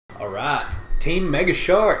Alright, Team Mega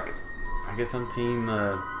Shark. I guess I'm Team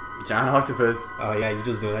Giant Octopus. Oh yeah, you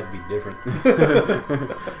just doing that to be different.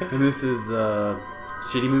 And this is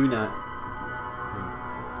Shitty Movie Night.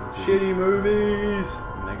 Shitty movies.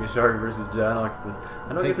 Mega Shark versus Giant Octopus. How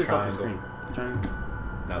do I get this off the screen? Triangle?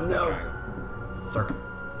 No, No. triangle. Circle.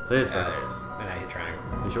 So it is circle. There it is. And I hit triangle.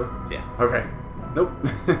 You sure? Yeah. Okay. Nope.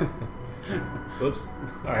 Whoops.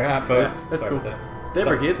 Alright, folks. Yeah, that's Sorry cool. about that.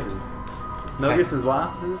 Deborah Sorry. Gibson. Mel Gibson's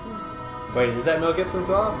wife is in this one? Wait, is that Mel Gibson's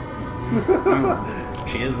off?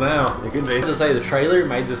 She is now. It could be. I have to say, the trailer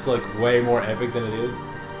made this look way more epic than it is.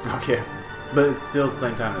 Okay. But it's still at the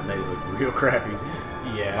same time it made it look real crappy.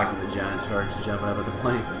 Yeah. Like when the giant sharks jumping up at the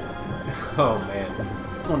plane. Oh man.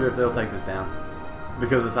 I wonder if they'll take this down.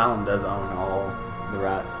 Because Asylum does own all the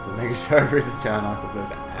rights to Mega Shark versus Giant Octopus.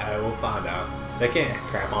 We'll find out. They can't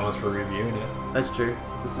crap on us for reviewing it. That's true.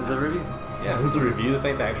 This is a review. Yeah, this is a review. This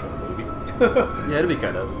ain't the actual movie. Yeah, it'll be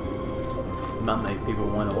cut up. Might make people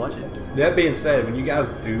want to watch it. That being said, when you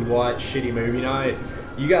guys do watch Shitty Movie Night,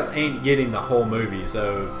 you guys ain't getting the whole movie,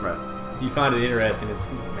 so Right. you find it interesting. It's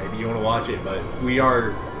maybe you want to watch it, but we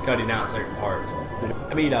are cutting out certain parts.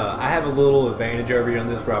 I mean, I have a little advantage over you on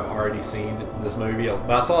this where I've already seen this movie, but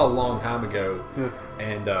I saw it a long time ago,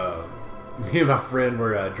 and me and my friend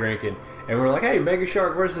were drinking, and we're like, "Hey, Mega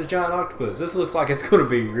Shark versus Giant Octopus. This looks like it's going to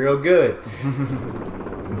be real good."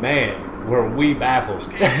 Man, were we baffled.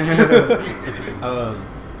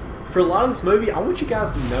 For a lot of this movie, I want you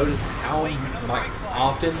guys to notice how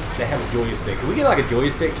often they have a joystick. Can we get like a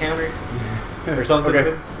joystick counter or something?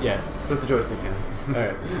 Okay. Yeah. Put the joystick in.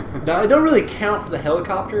 Alright. Now, it don't really count for the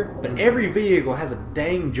helicopter, but every vehicle has a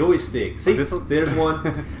dang joystick. See, This one? there's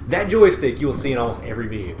one. That joystick you'll see in almost every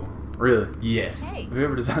vehicle. Really? Yes.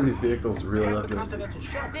 Whoever designed these vehicles really love joysticks.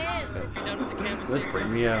 That freaked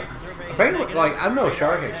me out. Apparently, like, I'm no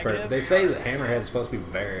shark expert, but they say that Hammerhead's supposed to be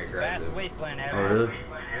very aggressive. Oh, really?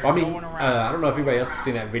 Well, I mean, I don't know if anybody else has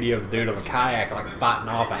seen that video of the dude on the kayak, like, fighting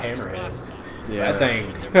off a hammerhead. Yeah.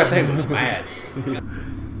 That thing was mad.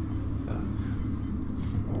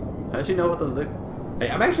 How does she know what those do? Hey,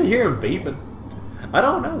 I'm actually hearing beeping. I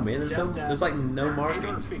don't know, man. There's like no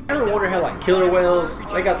markings. I ever wonder how like killer whales,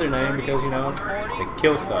 they got their name because, you know, they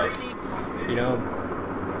kill stuff. You know,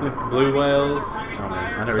 blue whales, Oh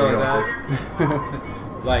man, I never stuff knew like about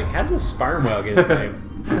that. Like, how did a sperm whale get his name?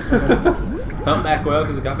 Humpback whale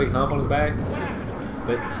because it got a big hump on his back.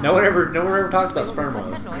 But no one ever talks about sperm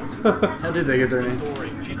whales. this. How did they get their name?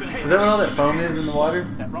 Is that what all that foam is in the water?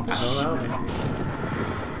 I don't know, man.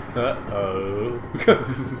 Uh-oh.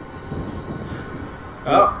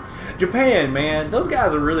 Oh, Japan, man. Those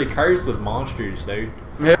guys are really cursed with monsters, dude.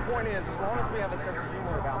 Yeah. The point is, as long as we have a sense of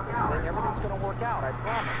humor about this thing, everything's going to work out, I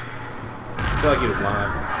promise. I feel like he was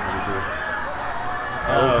lying. Me too.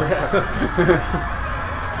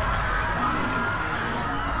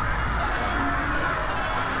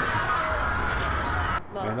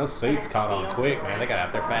 Oh, man, those suits caught on quick, man. They got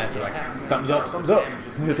out there fast. They're like, something's up, something's up.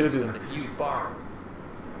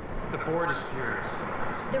 The board is furious.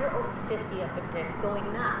 There were over 50 of them, Dick,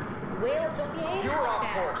 going nuts. Whales don't behave You were like off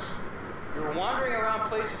that. course. You were wandering around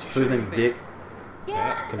places you So his name's shouldn't be. Dick.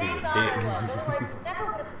 Yeah, 'cause he's thank a God I dick. was. Otherwise, we never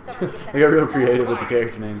would have discovered the They got real effect. creative with the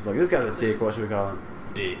character names. Like, this guy's a dick, what should we call him?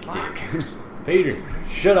 Dick. Dick. Peter,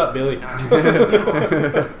 shut up, Billy.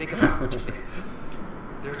 Think about it.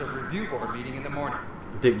 There's a review board meeting in the morning.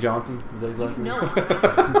 Dick Johnson, is that his last name? No.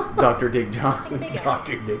 Dr. Dick Johnson.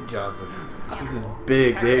 Dr. Dick Johnson. This is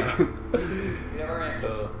big Dick. You never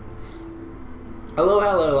answer. I love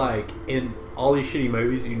how, like, in all these shitty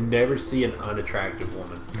movies, you never see an unattractive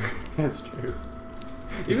woman. That's true.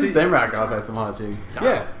 You Even see- Samurai Cop has some hot chicks.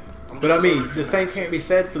 Yeah. But I mean, the same can't be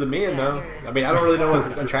said for the men, though. I mean, I don't really know what's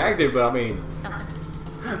attractive, but I mean, I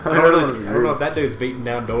don't know if that dude's beating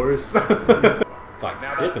down doors. It's like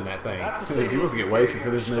sipping that thing. She wants to get wasted for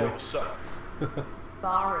this movie.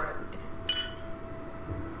 Borrowed.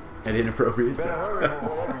 At inappropriate Better times. hurry,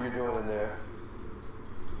 whatever you're doing in there.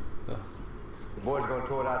 The boys are going to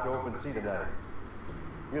throw it out to open sea tonight.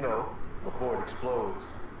 You know, before it explodes.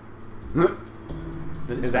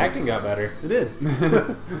 His acting got better. It did.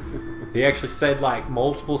 He actually said like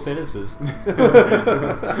multiple sentences.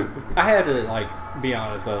 I had to like be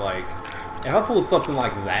honest though, like if I pulled something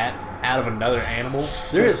like that out of another animal,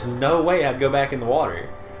 there is no way I'd go back in the water.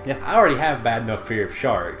 Yeah. I already have bad enough fear of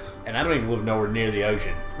sharks, and I don't even live nowhere near the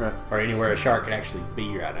ocean, Right. or anywhere a shark could actually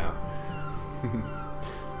be right now.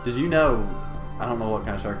 Did you know, I don't know what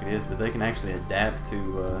kind of shark it is, but they can actually adapt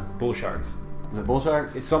to, Bull sharks. is it bull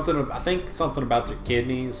sharks? It's something. I think something about their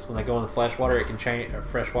kidneys when they go in the flesh water. It can change or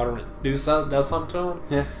fresh water when it does something to them.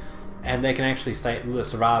 Yeah. and they can actually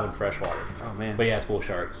survive in freshwater. Oh man. But yeah, it's bull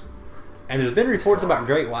sharks. And there's been reports about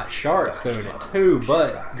great white sharks doing it too,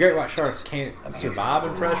 but great white sharks can't survive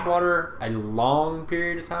in freshwater a long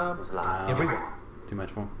period of time. Too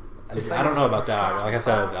much for 'em. I don't know about that. Like I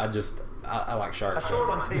said, I like sharks.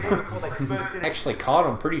 So. Actually caught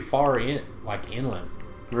them pretty far inland.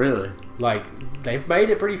 Really? Like, they've made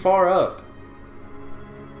it pretty far up.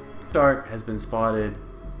 Shark has been spotted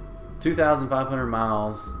 2,500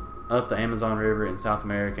 miles up the Amazon River in South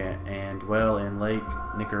America and dwell in Lake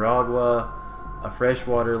Nicaragua, a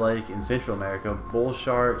freshwater lake in Central America. Bull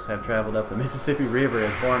sharks have traveled up the Mississippi River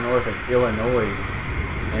as far north as Illinois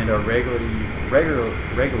and are regularly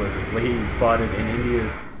spotted in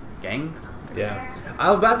India's Ganges. Yeah.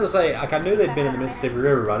 I was about to say, like, I knew they'd been in the Mississippi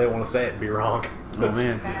River, but I didn't want to say it and be wrong. Oh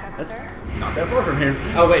man, that's not that far from here.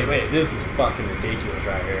 Oh, wait, this is fucking ridiculous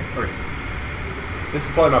right here. This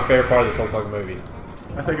is probably my favorite part of this whole fucking movie.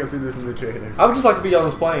 I think I've seen this in the trailer. I would just like to be on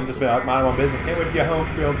this plane, just be like, mind my business. Can't wait to get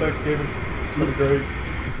home, be on Thanksgiving. It's gonna be great.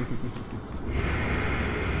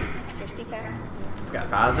 Thirsty fair? This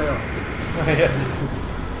guy's high as hell.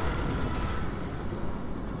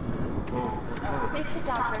 Please sit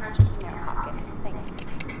down, sir. Just in your pocket. Thank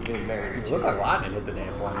you. It looked like lightning hit the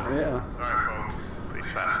damn plane. Yeah. Alright, folks. Please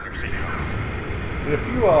fasten your seatbelts. But if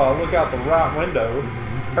you look out the right window,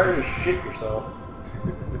 prepare to shit yourself.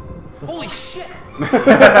 Holy shit! Okay,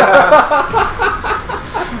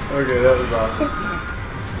 that was awesome.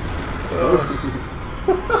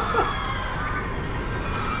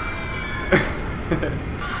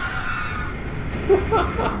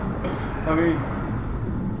 I mean,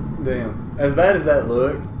 damn. As bad as that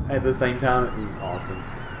looked, at the same time, it was awesome.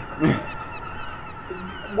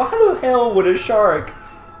 Why the hell would a shark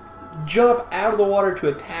jump out of the water to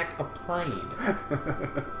attack a plane?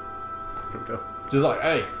 Just like,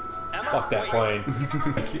 hey, fuck that plane.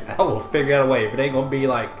 I will figure out a way. If it ain't gonna be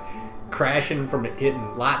like crashing from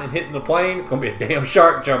lightning hitting the plane, it's gonna be a damn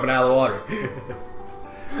shark jumping out of the water.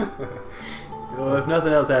 Well, if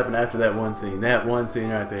nothing else happened after that one scene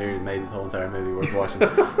right there made this whole entire movie worth watching.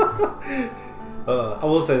 I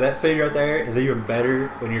will say that scene right there is even better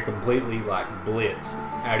when you're completely like blitzed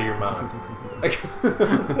out of your mind. I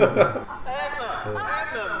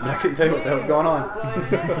couldn't tell you what the hell's going on.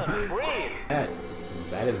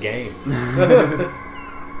 That is game.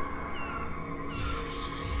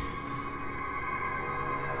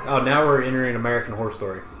 Oh, now we're entering American Horror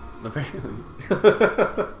Story. Apparently.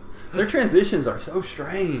 Their transitions are so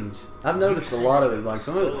strange. I've noticed a lot of it. Like,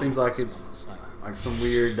 some of it seems like it's like some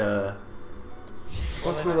weird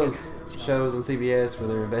what's one of those shows on CBS where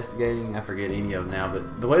they're investigating? I forget any of them now,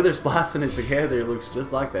 but the way they're splicing it together, it looks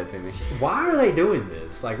just like that to me. Why are they doing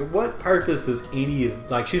this? Like, what purpose does any of...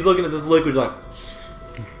 Like, she's looking at this liquid like...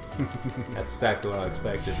 That's exactly what I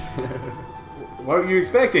expected. What were you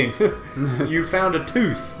expecting? You found a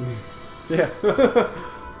tooth. Yeah.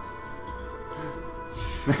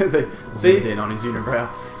 They zoomed in on his unibrow.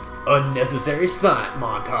 Unnecessary sight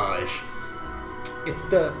montage. It's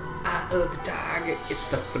the eye of the tiger. It's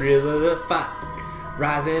the thrill of the fight.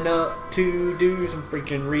 Rising up to do some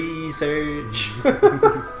freaking research.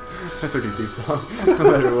 That's our new theme song. No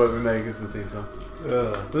matter what we make, it's the theme song.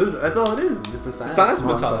 That's all it is. Just a science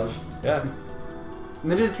montage. Yeah.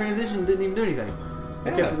 And they did a transition, didn't even do anything.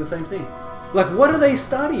 They kept it the same scene. Like, what do they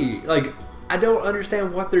study? Like, I don't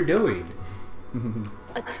understand what they're doing.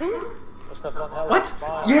 A tooth? What?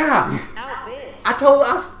 Yeah. How big? I told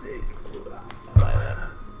us.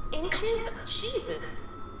 Inches? Jesus.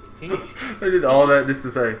 They did all that just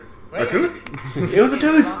to say, a tooth? It was a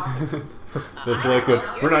tooth. This liquid.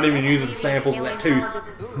 We're not even using samples of that tooth.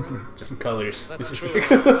 Just colors. That's true.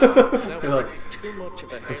 You're like,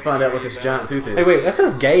 let's find out what this giant tooth is. Hey, wait. That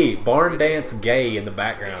says gay. Barn dance gay in the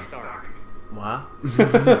background. Why?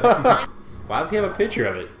 Why does he have a picture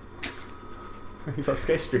of it? He loves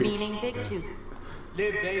Skate Street. Meaning big tooth.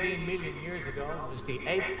 Lived 18 million years ago and was the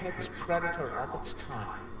apex predator of its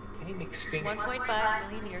time. Came extinct. 1.5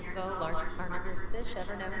 million years ago, largest carnivorous fish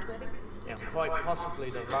ever known to have existed. And quite possibly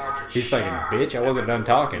the largest. He's thinking, bitch, I wasn't done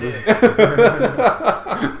talking.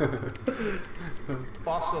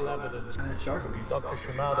 Fossil evidence. Dr.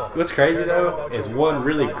 Shimada. What's crazy though is one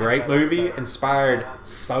really great movie inspired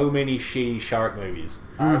so many shitty shark movies.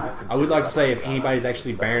 I would like to say if anybody's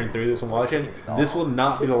actually bearing through this and watching, this will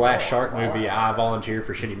not be the last shark movie I volunteer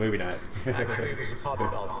for Shitty Movie Night.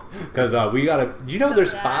 Because we gotta. Do you know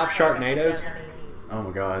there's 5 Sharknadoes? Oh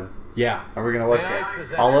my god. Yeah. Are we gonna watch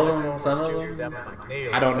all of them? Some of them?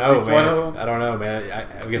 I don't At know, least one of man. them? I don't know, man. I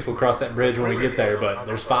guess we'll cross that bridge when we get there. But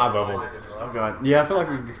there's 5 of them. Oh god. Yeah, I feel like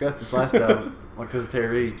we discussed this last Well, because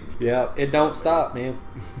Terry. Yeah, it don't stop, man.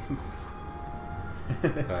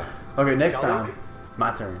 Okay, next time it's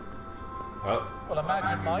my turn. Oh. Well,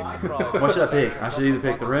 imagine my surprise. What should I pick? I should either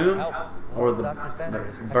pick the room or the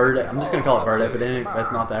bird. I'm just gonna call it bird epidemic.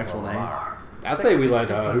 That's not the actual name. I'd say we let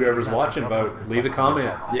whoever's watching vote. Leave a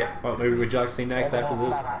comment. Yeah. What movie would you like to see next after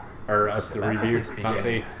this? Or us to review? I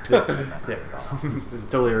see. Yeah. This is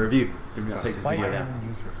totally a review. Do not take this video down.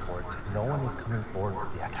 News reports, no one is coming forward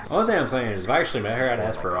with the actual. Only thing I'm saying is if I actually met her, I'd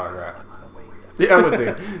ask for her autograph. Yeah, I would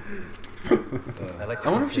too. I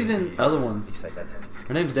wonder if she's in other ones.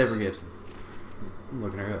 Her name's Deborah Gibson. I'm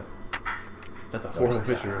looking her up. That's a horrible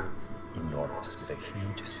picture of her. Enormous, with a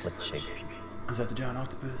huge slit-shaped peak. Is that the Giant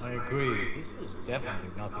Octopus? I agree. This is definitely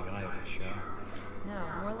not the eye of the show. No,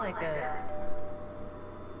 more like a.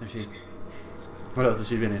 There she is. What else has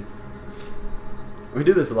she been in? We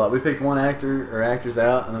do this a lot. We pick one actor or actress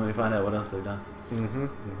out, and then we find out what else they've done.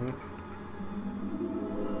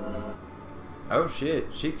 Oh shit!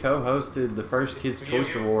 She co-hosted the first Kids'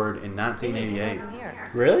 Choice Award in 1988.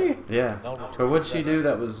 Really? Yeah. But what did she do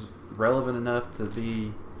that was relevant enough to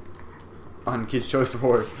be on Kids' Choice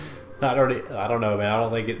Award? I don't know, man. I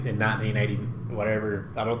don't think it in 1980 whatever.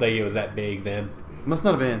 I don't think it was that big then. Must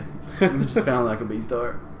not have been. They just found like a B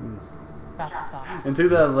star. In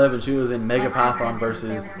 2011, she was in Mega Python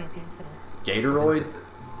versus Gatoroid.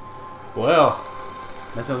 Well,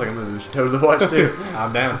 that sounds like a movie we should totally watch too.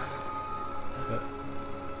 I'm down.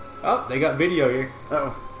 Oh, they got video here.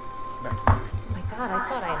 Oh. My God, I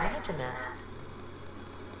thought I imagined that.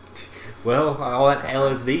 Well, all that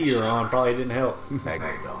LSD you're on probably didn't help. It's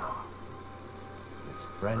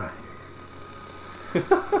friendly.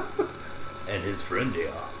 And his friend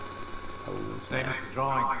here. Oh, Same snap.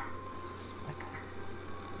 drawing.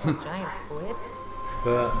 Giant squid?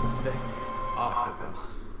 Suspect. Octopus.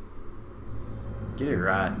 Get it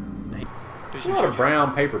right. There's a lot of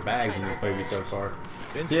brown paper bags in this movie so far.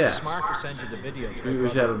 Vince Yeah. is smart to send you the video. We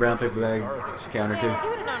should have a brown paper bag counter too. You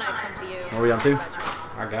would have known I'd come to you. What are we on to?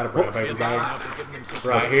 I got a brown paper bag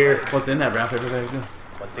right here. What's in that brown paper bag? Though?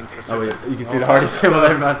 One thing's for Oh, certain. yeah. You can see the hardest symbol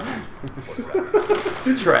there, man.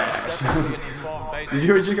 Trash. Did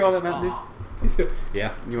you ever call that, Mountain Dew?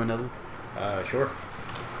 Yeah. You want another one? Sure.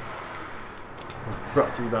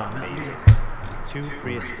 Brought to you by Mountain Dew. Two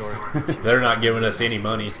prehistoric. They're not giving us any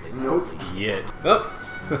money Nope. yet. Oh.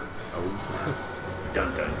 Oh, snap.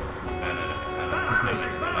 Dun dun.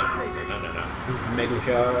 No. Mega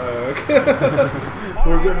shark.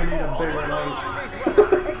 We're gonna need a bigger light.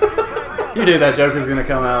 You knew that joke was gonna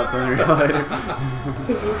come out sooner or later.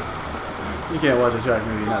 You can't watch a shark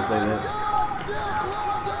movie and not say that.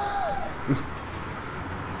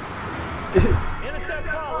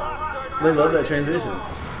 They love that transition.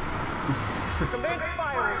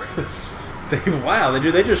 Wow,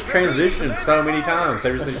 they just transitioned so many times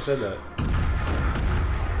ever since you said that.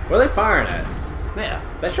 Where are they firing at? Yeah,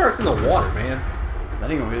 That shark's in the water, man.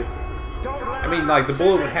 that ain't gonna hit. I mean, like, the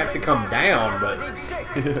bullet would have to come down, but...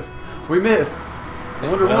 We missed. I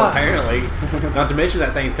wonder Well, why. apparently. Not to mention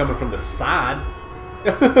that thing's coming from the side.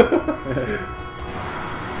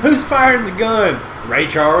 Who's firing the gun? Ray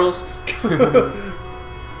Charles?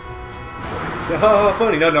 Oh,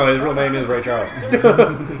 funny. No, his real name is Ray Charles. Target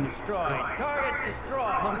destroyed.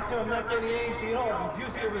 I'm still not getting anything home. He's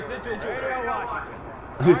using a residual radio Washington.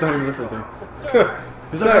 Please don't even listen to him.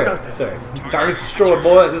 Sir. Target's destroyed,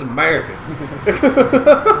 boy. This is America.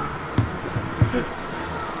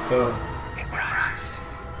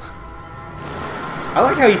 I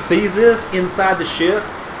like how he sees this inside the ship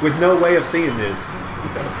with no way of seeing this.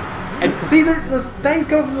 And see, the things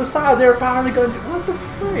coming from the side. They're firing the guns. What the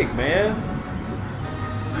frig, man?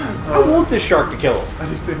 I want this shark to kill him. I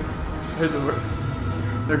just think they're the worst.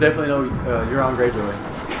 They're definitely no you're on Greyjoy.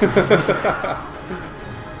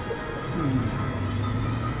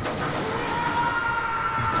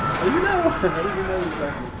 How does he know? How does he know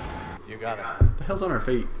exactly? You got it. What the hell's on her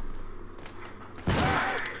feet?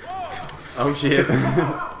 Oh shit.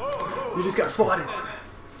 You just got swatted.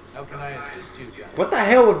 How can I assist you guys? What the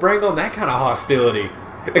hell would bring on that kind of hostility?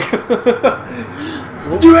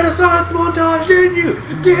 You had a science montage, didn't you?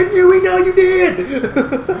 Didn't you? We know you did.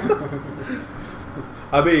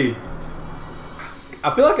 I mean, I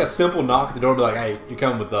feel like a simple knock at the door would be like, hey, you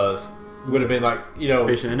come with us. Would have been like, you know.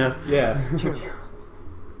 Sufficient enough. Yeah.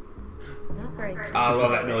 Not very. I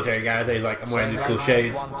love that military guy. He's like, I'm wearing these cool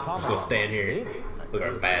shades. I'm just going to stand here. Look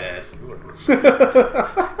like a badass.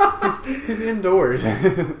 He's indoors.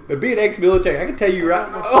 Being ex-military, I can tell you right.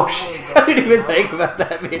 Oh shit! I didn't even think about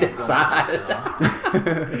that being inside.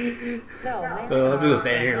 No, I'm just gonna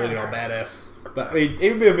stand here looking all badass. But I mean,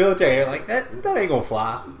 even being military, like that ain't gonna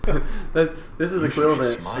fly. This is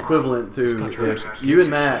equivalent to if you and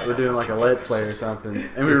Matt were doing like a Let's Play or something,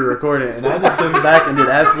 and we were recording it, and I just stood back and did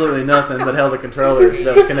absolutely nothing but held a controller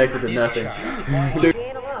that was connected to nothing. You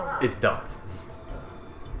ain't alone. It's dots.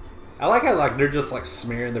 I like how like they're just like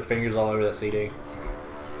smearing their fingers all over that CD.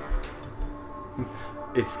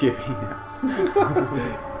 It's skipping now.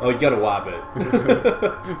 Oh, you gotta wipe it.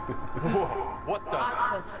 What the?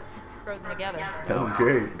 Octopus frozen together. That was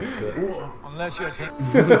great. Unless you're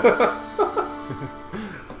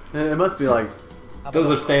It must be like Those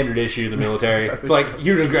are standard issue in the military. It's like,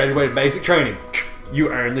 you just graduated basic training. You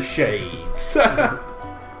earn the shades.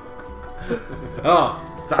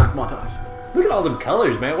 Oh, science montage. look at all them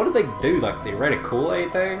colors, man. What did they do? Like, they read a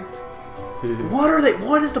Kool-Aid thing? What are they?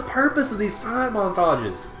 What is the purpose of these science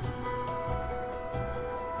montages?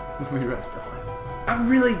 We read stuff like that. I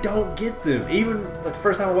really don't get them. Even like, the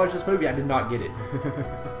first time I watched this movie, I did not get it.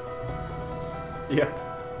 Yeah.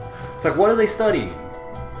 It's like, what are they studying?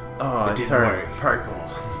 Oh, It it didn't turned work. purple.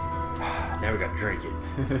 Now we gotta drink it.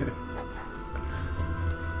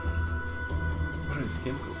 What are these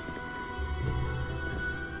chemicals?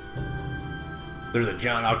 There's a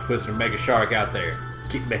giant octopus and a mega shark out there.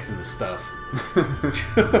 Keep mixing this stuff.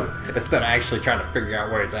 Instead of actually trying to figure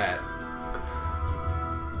out where it's at.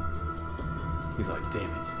 He's like,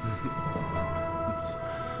 damn it. It's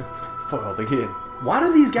foiled again. Why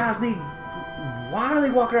do these guys need... Why are they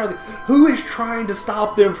walking around... Who is trying to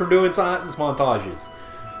stop them from doing science montages?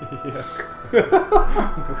 Yeah.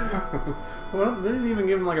 Well, they didn't even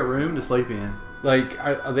give him like a room to sleep in. Like,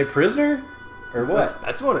 are they prisoner? Or what?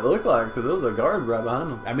 That's what it looked like, because there was a guard right behind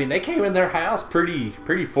them. I mean, they came in their house pretty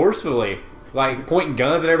forcefully. Like, pointing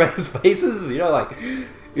guns at everybody's faces. You know, like...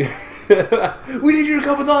 We need you to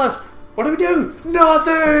come with us! What do we do?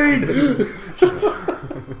 Nothing!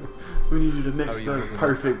 We need you to mix the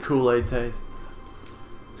perfect Kool-Aid taste.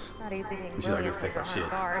 Not easy being She's like, brilliant this tastes like with shit. a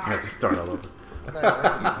guard. I have to start all over.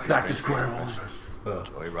 Back to square one.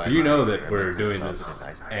 You know that we're doing this,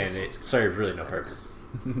 and it serves really no purpose.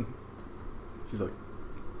 She's like,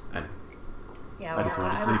 I know. Yeah, I just well,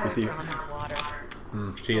 wanted to I sleep was with you. drawn to the water.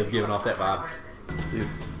 She is giving off that vibe.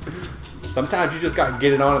 Yes. Sometimes you just gotta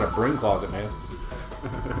get it on in a broom closet, man.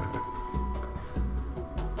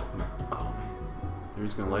 Oh man, they're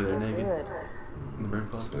just gonna lay there naked Good. in the burn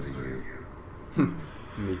closet.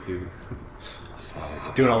 Me too.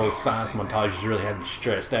 Doing all those science montages really had me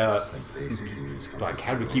stressed out. Like,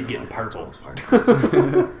 how do we keep getting purple?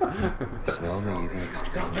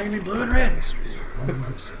 Stop bringing me blue and red.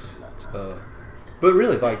 But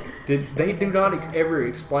really, like, they do not ever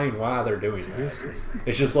explain why they're doing it.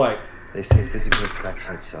 It's just like, They say physical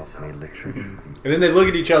attraction itself may literally be. and then they look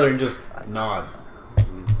at each other and just nod.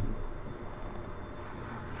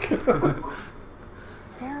 Pheromones.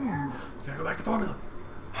 Gotta go back to formula.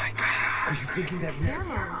 My God, are you thinking that?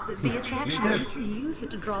 Pheromones, the attraction makes you use it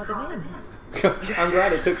to draw them in. I'm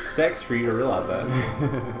glad it took sex for you to realize that.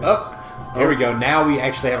 Oh, here we go. Now we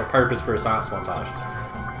actually have a purpose for a science montage.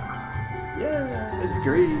 Yeah, it's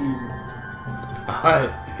green. Alright,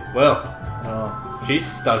 well, Oh, she's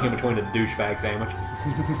stuck in between a douchebag sandwich.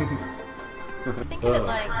 Think of it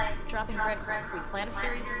like dropping breadcrumbs. We plan a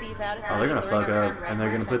series of these out. they're gonna fuck up, and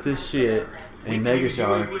they're gonna put this shit in Mega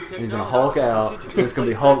Shark, and he's gonna Hulk out, and it's gonna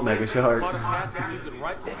be Hulk Mega Shark.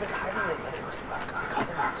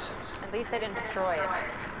 At least they didn't destroy it.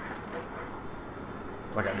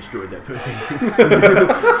 Like I destroyed that pussy.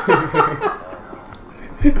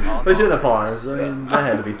 They shouldn't have paused. I mean, that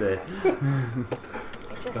had to be said. I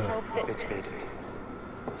just hope that It's basic.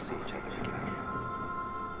 We'll see each other again.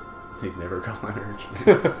 He's never calling her.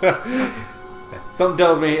 Something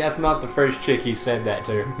tells me that's not the first chick he said that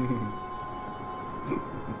to.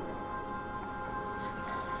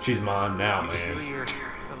 She's mine now, man.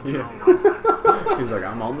 Yeah. He's like,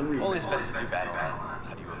 I'm on the read. Always best to do battle.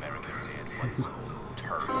 How do you Americans say it? One's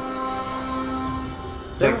turn.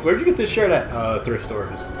 It's like, where'd you get this shirt at? Thrift store.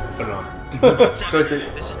 Just put it on. Joystick.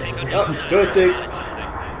 Oh, joystick.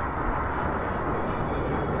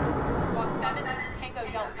 Box 7, this is Tango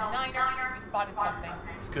Delta 9er. We spotted something.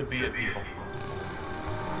 This could be it, people.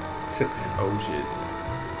 Oh shit.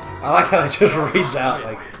 I like how it just reads out.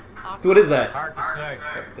 Like, what is that? hard to say.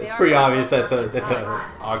 It's pretty obvious. That's a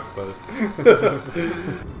octopus.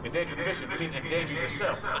 Endangered mission, you mean endanger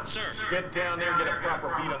yourself. Get down there and get a proper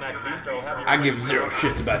beat on that beast, or I'll have you... I give zero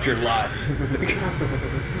shits about your life.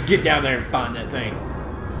 Get down there and find that thing,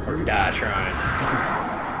 or die trying.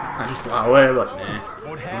 I just fly away. I'm like, nah.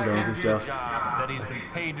 Would I'm have going him with this do a job. job that he's been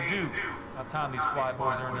paid to do. Now time these fly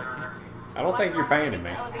boys earn their keep. I don't think you're paying him,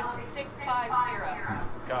 man. Elevation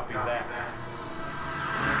 650. Copy that.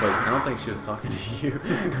 Wait, I don't think she was talking to you.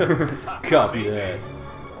 Copy that.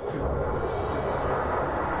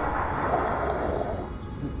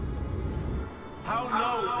 How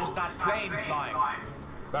low is that plane flying?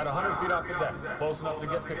 About 100 feet off the deck. Close enough to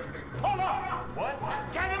get pictures. Hold on! What?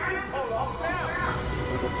 Get it! Hold on now!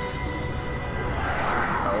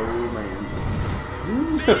 Oh man.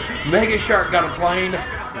 Mega Shark got a plane.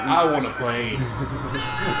 I want a plane.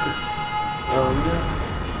 Oh no.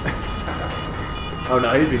 Oh no,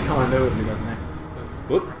 he'd be calling no with me doesn't he?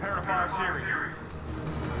 Whoop. Prepare a fire series.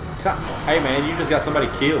 Hey man, you just got somebody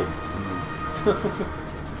killed. It's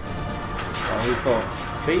all his fault.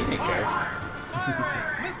 See, he didn't care.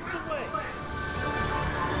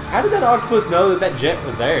 How did that octopus know that that jet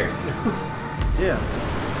was there? Yeah.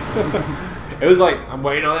 It was like, I'm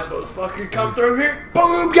waiting on that motherfucker to come through here.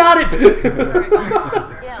 Boom, got it.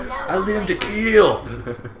 I live to kill.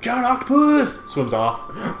 Giant Octopus swims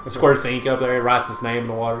off. Squirts ink up there. Writes his name in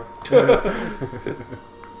the water.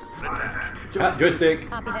 Joystick.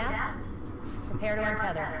 Copy that. Prepare to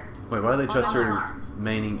untether. Wait, why do they trust her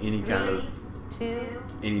maining any kind of 2,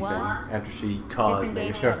 anything 1. after she caused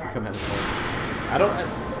Mega Shark to come out of the water? I don't.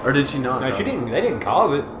 Or did she not? No, cause she it? didn't. They didn't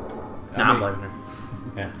cause it. Nah, I'm blaming her.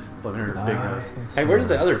 Yeah. Blaming her big nose. Hey, where's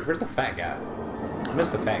the other? Where's the fat guy? I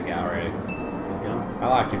missed the fat guy already. He's gone. I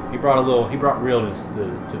liked him. He brought a little. He brought realness to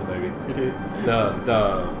the movie. He did.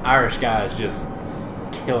 The Irish guy is just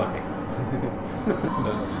killing me.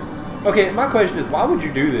 Okay, my question is, why would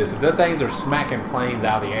you do this if the things are smacking planes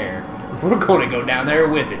out of the air? We're going to go down there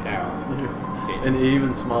with it now. An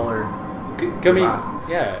even smaller. I mean,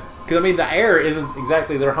 yeah. Because, I mean, the air isn't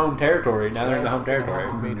exactly their home territory. Now they're in the home territory.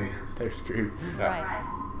 They're screwed. Right.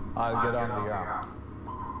 I'll get on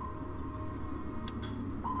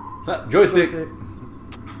the Joystick.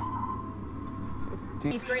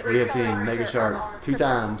 We have seen Mega Shark 2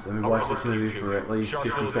 times, and we watched this movie for at least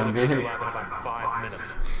 50-some minutes. About 5 minutes.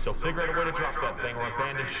 So figure out a way to drop that thing or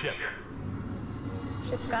abandon ship.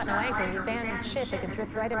 Ship's got no anchor. You abandon ship, it can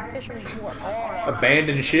drift right into Fisherman's Wharf.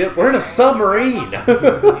 Abandoned ship? We're in a submarine.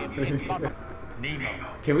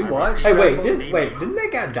 Can we watch? Hey, wait, didn't that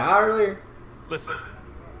guy die earlier? Listen.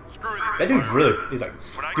 Screw That dude's really. He's like,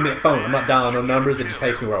 give me that phone. I'm not dialing no numbers. It just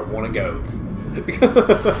takes me where I want to go.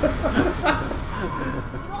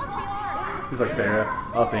 He's like Sarah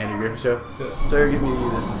off the Andy Griffith Show. Sarah, give me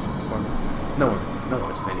this one. No one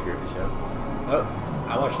watches the Andy Griffith Show. Oh,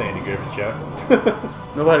 I watched the Andy Griffith Show.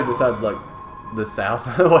 Nobody besides like the South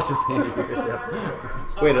watches the Andy Griffith Show.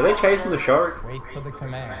 Wait, are they chasing the shark? Wait for the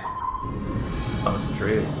command. Oh, it's a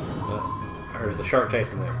trick. Or is the shark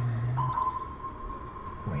chasing them?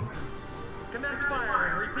 Wait. Commence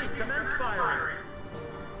firing. Repeat. Commence firing.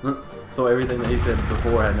 So everything that he said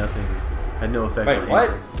before had no effect Wait, on what?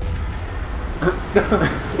 anything.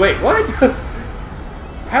 Wait, what?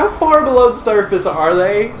 How far below the surface are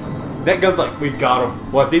they? That gun's like, we got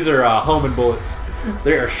them. What? These are homing bullets.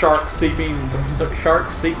 They are shark-seeking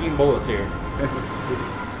bullets here.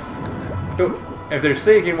 If they're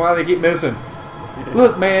seeking, why do they keep missing?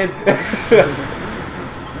 Look, man.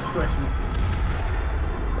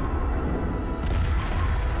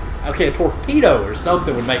 Okay, a torpedo or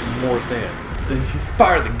something would make more sense.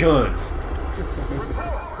 Fire the guns.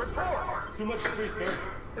 Report. Too much to see, sir.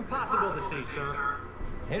 Impossible to see, sir.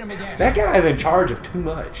 Hit him again. That guy is in charge of too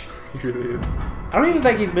much. He really is. I don't even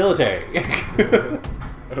think he's military. I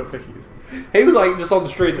don't think he is. He was like just on the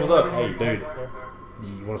streets. What's up? Hey, dude.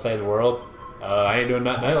 You want to save the world? I ain't doing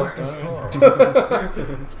nothing else.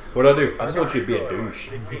 What do I do? I just want you to be a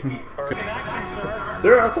douche.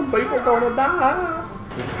 There are some people gonna die.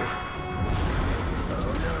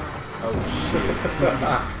 Oh shit.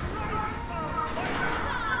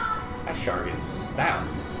 That shark is stout.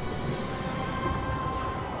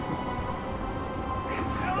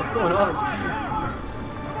 What's going on?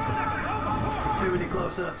 There's too many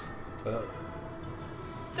close-ups.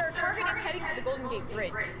 Sir, target is heading for the Golden Gate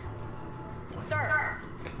Bridge. Sir.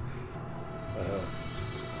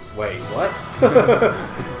 Wait, what?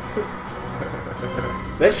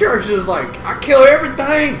 That shark's just like, I kill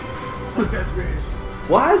everything! Look, that's bridge.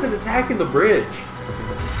 Why is it attacking the bridge?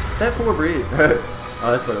 That poor bridge.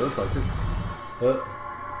 Oh, that's what it looks like too.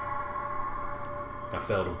 I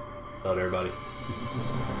felt him. Felt everybody.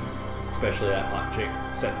 Especially that hot chick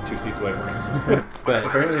sitting 2 seats away from me. But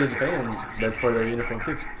apparently in Japan, that's part of their uniform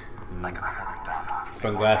too.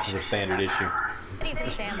 Sunglasses are standard issue. City's in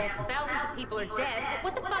shambles. Thousands of people are dead.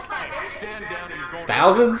 What the fuck happened? Stand down and you're going.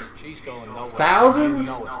 Thousands? She's going nowhere. Thousands?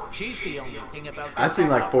 She's the only thing about I seen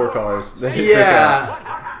like 4 cars. Yeah.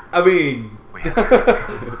 I mean,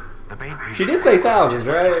 she did say thousands,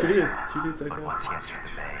 right? She did say that.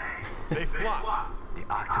 They flop.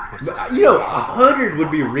 octopus. But, you know, 100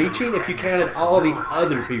 would be reaching if you counted all the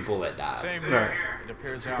other people that died. Same Right. here. It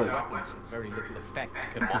appears our weapons have very little effect.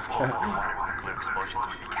 This is Water nuclear explosions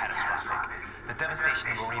would be catastrophic. The devastation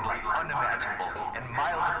in marine life unimaginable, and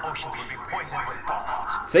miles of oceans would be poisoned with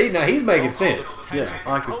fallout. See, now he's making sense. Yeah, I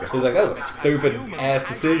like this guy. He's like, that was a stupid ass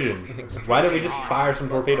decision. Why didn't we just fire some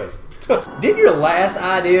torpedoes? Didn't your last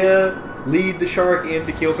idea lead the shark in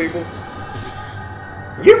to kill people?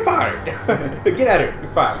 You're fired. Get out of here.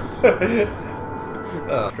 You're fired.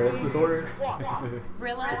 Stress disorder?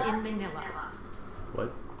 Rilla in Manila.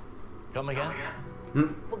 What? Come again?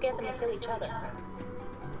 We'll get them to kill each other.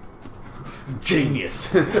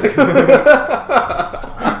 Genius.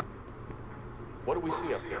 What do we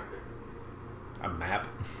see up here? A map.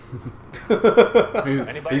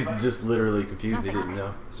 He's just literally confused. He didn't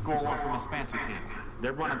know. Score one from his fancy pants.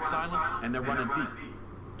 They're running silent and they're running deep.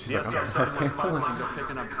 She's like, I'm gonna have pants on. They're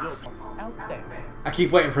picking up zilch. Out there. I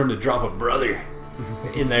keep waiting for him to drop a brother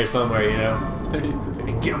in there somewhere, you know. There needs to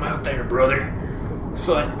be. Get him out there, brother.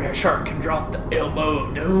 So that shark can drop the elbow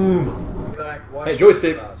of doom. Hey,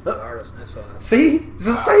 joystick. See? It's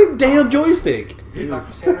the same damn joystick.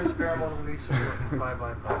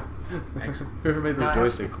 Whoever made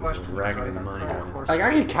those joysticks is racking the money on it. Like,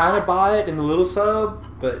 I could kind of buy it in the little sub,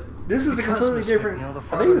 but this is a completely different. I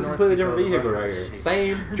think this is a completely different vehicle right here.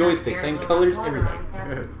 Same joystick, same colors, everything.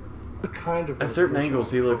 At certain angles,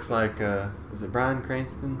 he looks like, is it Bryan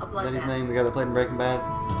Cranston? Is that his name? The guy that played in Breaking Bad?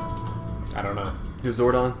 I don't know. He was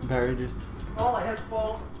Zordon in Power Rangers.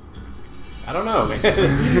 I don't know, man.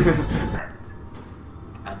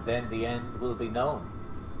 And then the end will be known.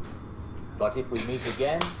 But if we meet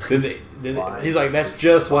again, He's like, that's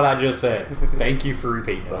just what I just said. Thank you for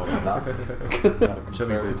repeating it. Show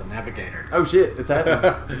me your boobs. Navigator. Oh shit, it's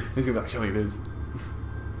happening. He's gonna be like, show me your boobs.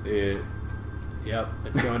 Yep,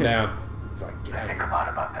 it's going down. It's like, get out of Think here. a lot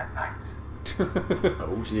about that night.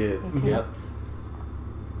 Oh shit. Yep.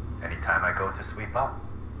 Anytime I go to sweep up,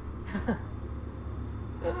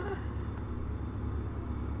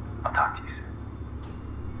 I'll talk to you soon.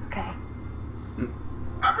 Okay.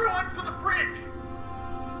 Everyone to the bridge!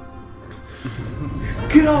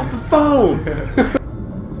 Get off the phone!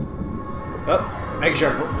 Oh, make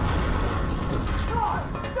sure.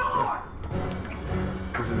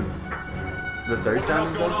 This is the third time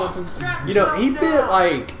he's done something? You know, he bit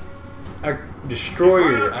like a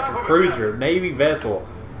destroyer, like a cruiser, Navy vessel,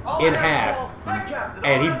 in half,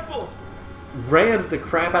 and he rams the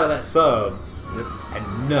crap out of that sub,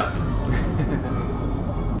 and nothing.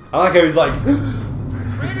 I like how he's like.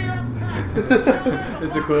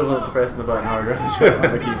 It's equivalent to pressing the button harder on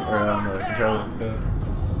the controller.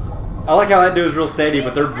 I like how that dude's real steady,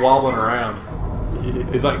 but they're wobbling around.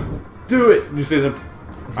 He's like, do it! And you see them.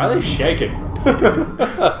 Why are they shaking?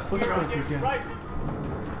 What's wrong with these guys?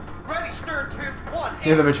 Ready, stern tip, one.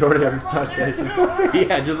 Yeah, the majority of them's not shaking.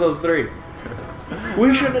 Yeah, just those three.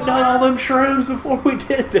 We shouldn't have done all them shrooms before we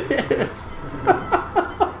did this.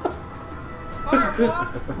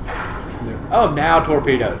 Oh, now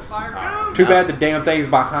torpedoes. Too bad the damn thing's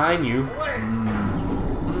behind you.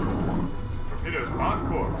 Torpedoes on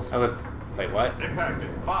course. Unless, wait, what? Impact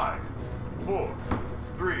in 5, 4,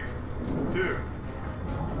 3, 2.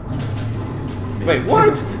 Wait,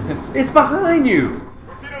 what? It's behind you.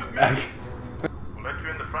 Torpedoes We'll let you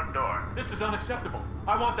in the front door. This is unacceptable.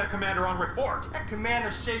 I want that commander on report. That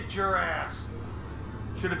commander saved your ass.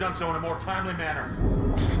 Should have done so in a more timely manner.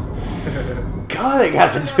 God, that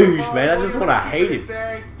guy's a douche, man. I just want to hate him.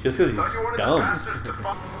 Just because he's dumb.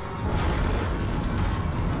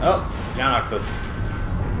 Oh, Giant Octopus.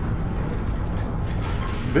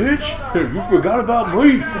 Bitch, you forgot about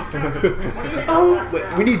me. Oh, wait,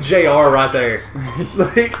 we need JR right there.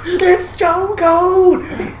 Like, it's Stone Cold.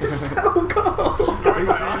 It's Stone Cold.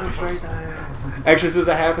 Actually, as soon as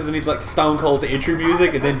that happens, it needs like Stone Cold's entry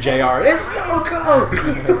music, and then JR. It's Stone Cold.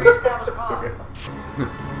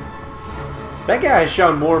 That guy has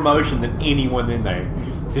shown more emotion than anyone in there.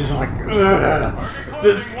 He's like, ugh,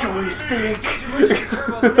 this joystick.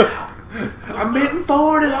 I'm hitting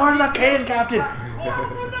forward as hard as I can, Captain.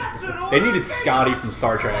 They needed Scotty from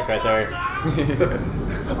Star Trek right there.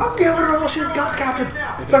 I'm giving her all she's got, Captain.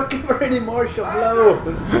 If I give her any more, she'll blow.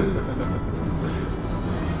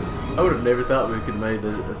 I would have never thought we could have made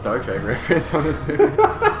a Star Trek reference on this movie.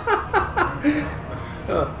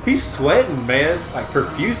 He's sweating, man, like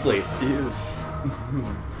profusely. He is.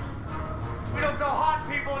 We don't go hot,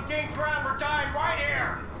 people, and gain ground. We're dying right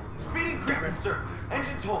here. Speeding creeping, sir.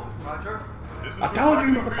 Engines hold. Roger. I told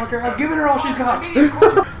you, motherfucker, I was giving her all she's got. Distance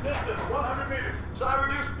 100 meters. So I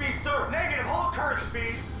reduce speed, sir. Negative. Hold current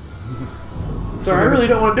speed. Sir, I really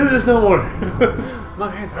don't want to do this no more. My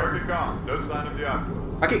hands hurt. Target gone. No sign of the octopus.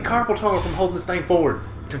 I get carpal tunnel from holding this thing forward.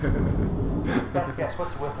 Best guess,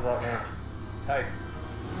 what's the width of that ramp? Tight.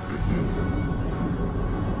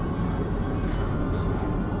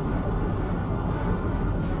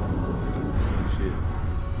 Shit.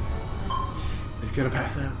 He's gonna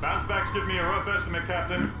pass out. Bounce backs give me a rough estimate,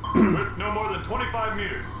 Captain. Width no more than 25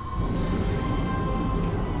 meters.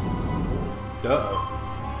 Uh-oh.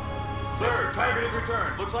 Sir, targeted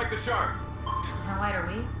return. Looks like the shark. How wide are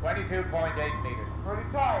we? 22.8 meters. Pretty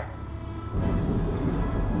tight.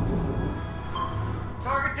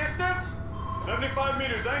 Target distance? 75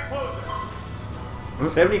 meters. Ain't closer.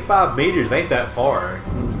 75 meters ain't that far.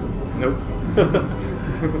 Nope.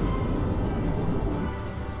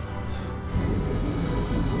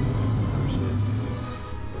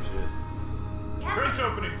 Bridge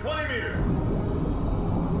opening. 20 meters.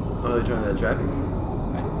 Oh, they're trying to trap him?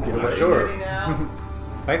 Get I'm away. not sure. I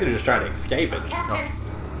think they're just trying to escape it. Captain!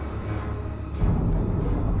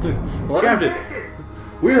 Captain,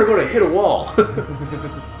 we are going to hit a wall.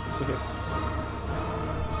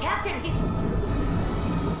 Captain, he...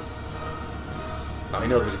 Oh, he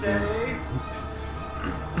knows what he's doing.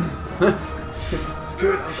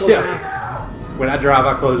 Screw it. I'll close my eyes. When I drive,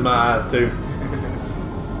 I close my eyes too.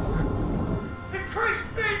 Increase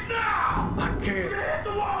speed now! I can't. Hit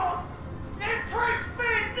the wall! Increase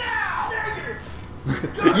speed now! Negative!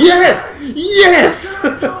 Yes! Yes!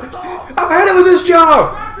 I've had it with this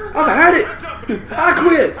job! I've had it! I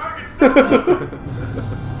quit!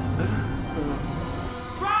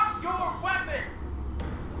 Drop your weapon!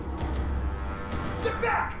 Get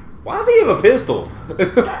back! Why does he have a pistol?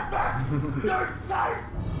 Get back! You're safe!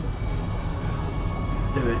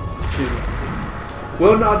 Do it. Shoot him.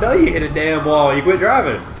 Well, no, no, you hit a damn wall. You quit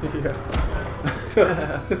driving. Yeah.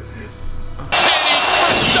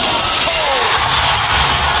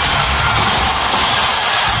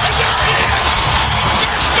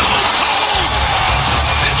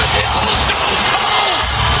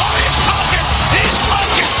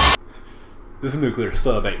 This nuclear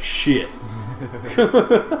sub ain't shit.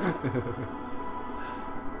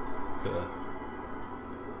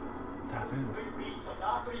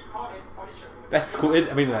 That squid,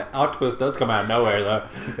 I mean, that octopus does come out of nowhere, though.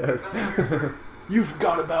 Yes. You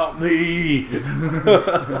forgot about me.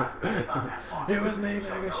 It was me,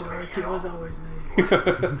 Mega Shark. It was always me.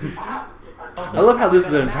 I love how this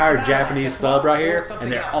is an entire Japanese sub right here,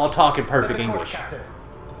 and they're all talking perfect English.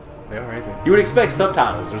 They are right there. You would expect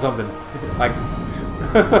subtitles or something. Like,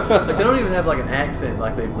 Like they don't even have like an accent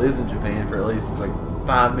like they've lived in Japan for at least like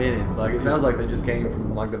 5 minutes. Like it sounds like they just came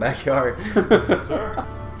from like the backyard. I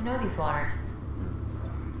know these waters.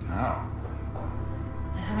 No.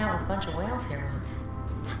 I hung out with a bunch of whales here once.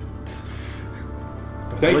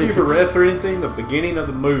 thank you for referencing the beginning of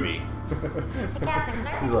the movie. Captain, can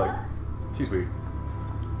I He's take a like, look? she's weird.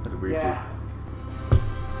 That's a weird chick.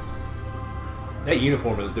 That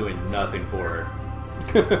uniform is doing nothing for her.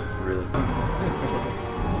 Really?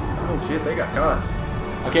 Oh shit, they got caught.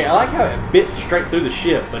 Okay, I like how it bit straight through the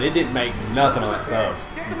ship, but it didn't make nothing on that sub.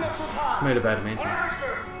 It's made of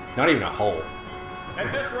adamantium. Not even a hole.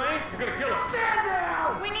 At this range, you're gonna kill us. Stand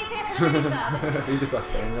down! We need to hit the bridge up. He's just like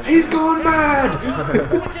saying that. He's gone mad!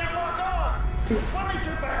 We can't walk on! It's way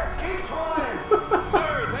too bad! Keep trying!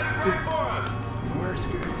 Sir, headed right for us! We're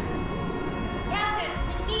scared. Captain,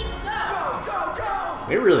 we need to go. Go, go,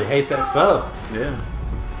 go! It really hates that sub. Yeah.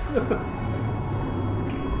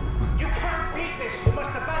 You can't beat this. You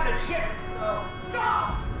must abandon ship. No!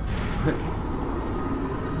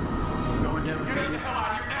 I'm going down with the ship. Come on,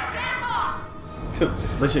 you're now! Back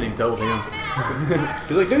off. They shouldn't even told him.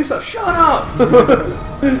 He's like, do stuff. Shut up!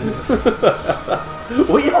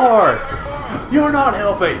 We are! You're not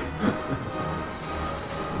helping!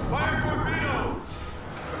 Fire torpedo!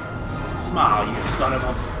 Smile, you son of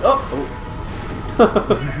a... Oh!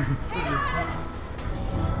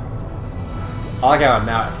 I like how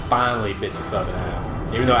now it finally bit the sub in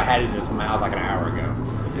half. Even though it had it in its mouth like an hour ago.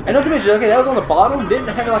 And not to mention, okay, that was on the bottom. Didn't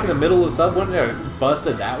it have it like in the middle of the sub? Wouldn't it have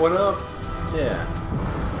busted that one up? Yeah.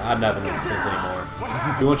 Nothing makes sense anymore.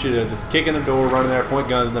 We want you to just kick in the door, run in there, point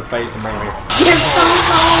guns in their face, and bring them here. Get Stone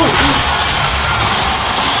Cold!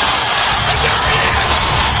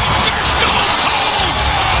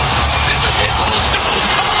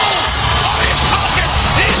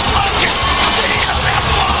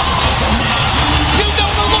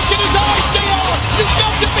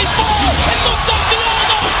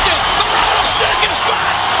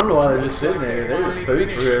 I don't know why they're just sitting there. They're the food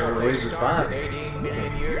for whoever wins this fight. 18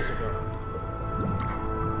 million years ago.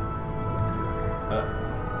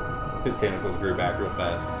 His tentacles grew back real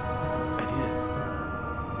fast. I did.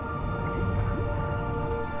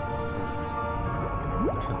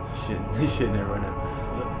 Shit, this shit never went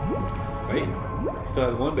out. Wait, he still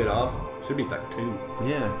has one bit off. Should be like 2.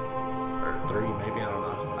 Yeah. Or 3, maybe, I don't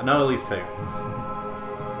know. I know at least 2.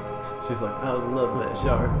 She's like, I was in love with that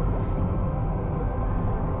shark.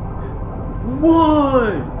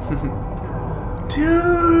 1! 2!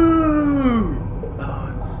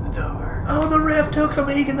 Oh, it's over. Oh, the ref took some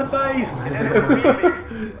ink in the face!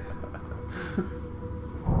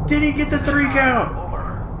 Did he get the 3 count?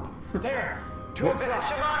 There.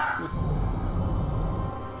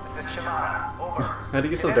 How'd he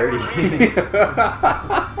get so dirty?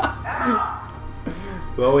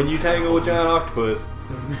 Well, when you tangle with Giant Octopus,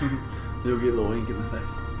 you'll get a little ink in the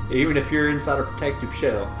face. Even if you're inside a protective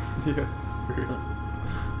shell. Yeah.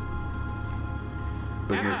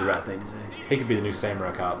 Wasn't the right thing to say. He could be the new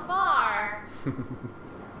samurai cop. Far.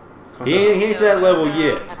 He ain't to that level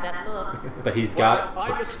yet, but he's got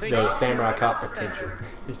the samurai cop potential.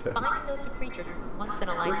 He does. Find those two creatures once in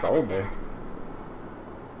a lifetime. Looks old there.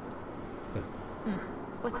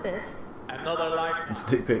 What's this? Another light. It's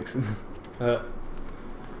dick pics. Oh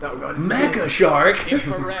God, Mecha Shark!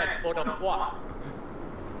 Infrared photo what?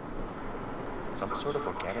 Some sort of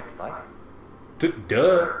organic life?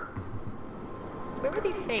 Duh. Where were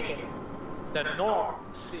these taken? The North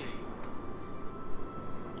Sea.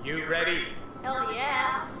 You ready? Hell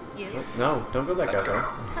yeah. You? No, don't go that guy though.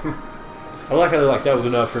 I like how they're like, that was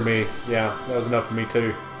enough for me. Yeah, that was enough for me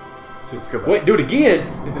too. Let's go back. Wait, do it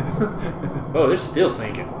again? Oh, they're still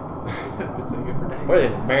sinking. They're sinking for days. What are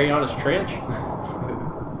they, Mariana's Trench?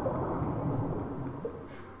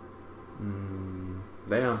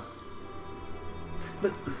 Damn.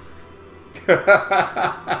 But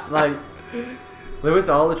like, they went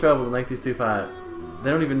to all the trouble to make these two fight. They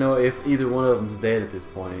don't even know if either one of them's dead at this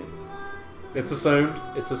point. It's assumed.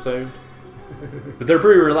 It's assumed. But they're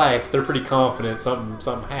pretty relaxed. They're pretty confident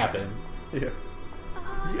something happened. Yeah.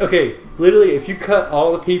 Okay, literally, if you cut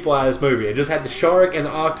all the people out of this movie and just had the shark and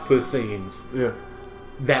the octopus scenes, yeah,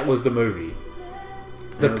 that was the movie.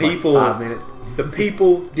 The people, like 5 minutes. The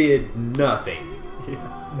people did nothing.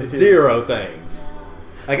 Yeah, Zero things.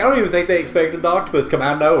 Like, I don't even think they expected the octopus to come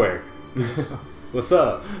out of nowhere. What's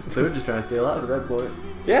up? They were just trying to stay alive at that point.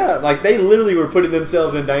 Yeah, like they literally were putting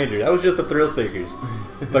themselves in danger. That was just the thrill seekers.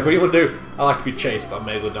 Like, what do you want to do? I like to be chased by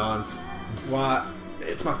megalodons. Why?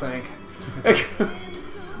 It's my thing.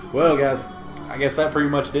 Well, guys, I guess that pretty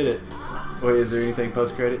much did it. Wait, is there anything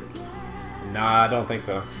post-credit? Nah, I don't think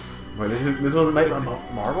so. Wait, this wasn't made by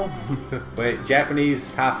Marvel? Wait,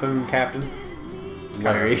 Japanese typhoon captain?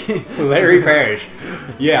 Larry. Larry Parrish.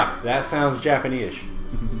 Yeah, that sounds Japanese.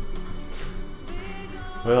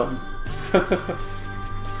 Well,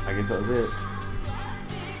 I guess that was it.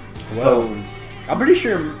 Well, so, I'm pretty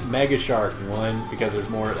sure Mega Shark won because there's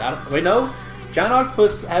more. Wait, no. Giant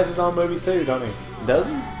Octopus has his own movies too, don't he? Does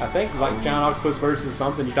he? I think like Giant Octopus versus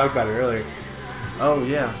something. You talked about it earlier. Oh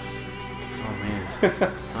yeah. Oh man.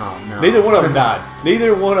 Oh no. Neither one of them died.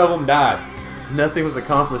 Neither one of them died. Nothing was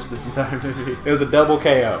accomplished this entire movie. It was a double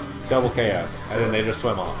KO. Double KO. And then they just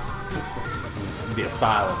swim off. The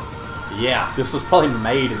Asylum. Yeah, this was probably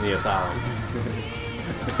made in the Asylum.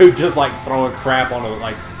 Dude just like throwing crap on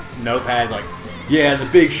like notepads like, yeah, the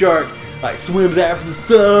big shark like swims after the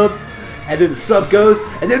sub, and then the sub goes,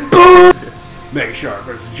 and then boom! Mega Shark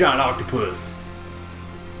versus Giant Octopus.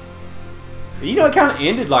 You know, it kind of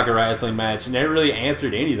ended like a wrestling match and never really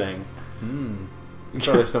answered anything. That's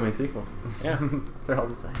why there's so many sequels. Yeah. They're all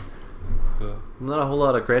the same. Not a whole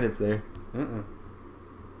lot of credits there. Mm-mm.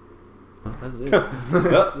 Well, that's it.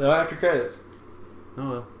 Nope, no after credits. Oh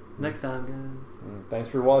well. Next time, guys. Thanks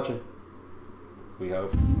for watching. We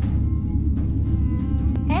hope.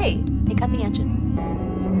 Hey, they cut the engine.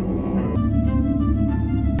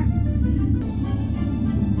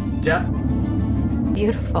 Yeah.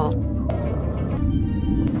 Beautiful.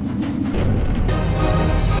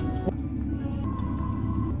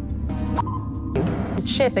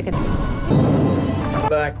 Ship, it can.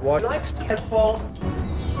 Back. What likes to fall.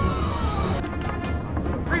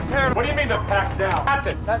 Prepare. What do you mean to pack down?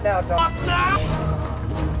 Captain. Not now, Tom.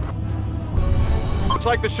 Looks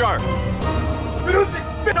like the shark. Music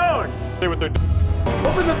going. Stay with their.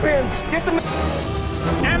 Open the bins. Get them.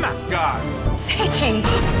 Emma. God. Fetching.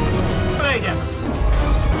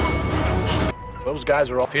 Those guys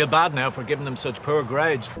are all. Feel bad now for giving them such poor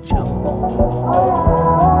grades.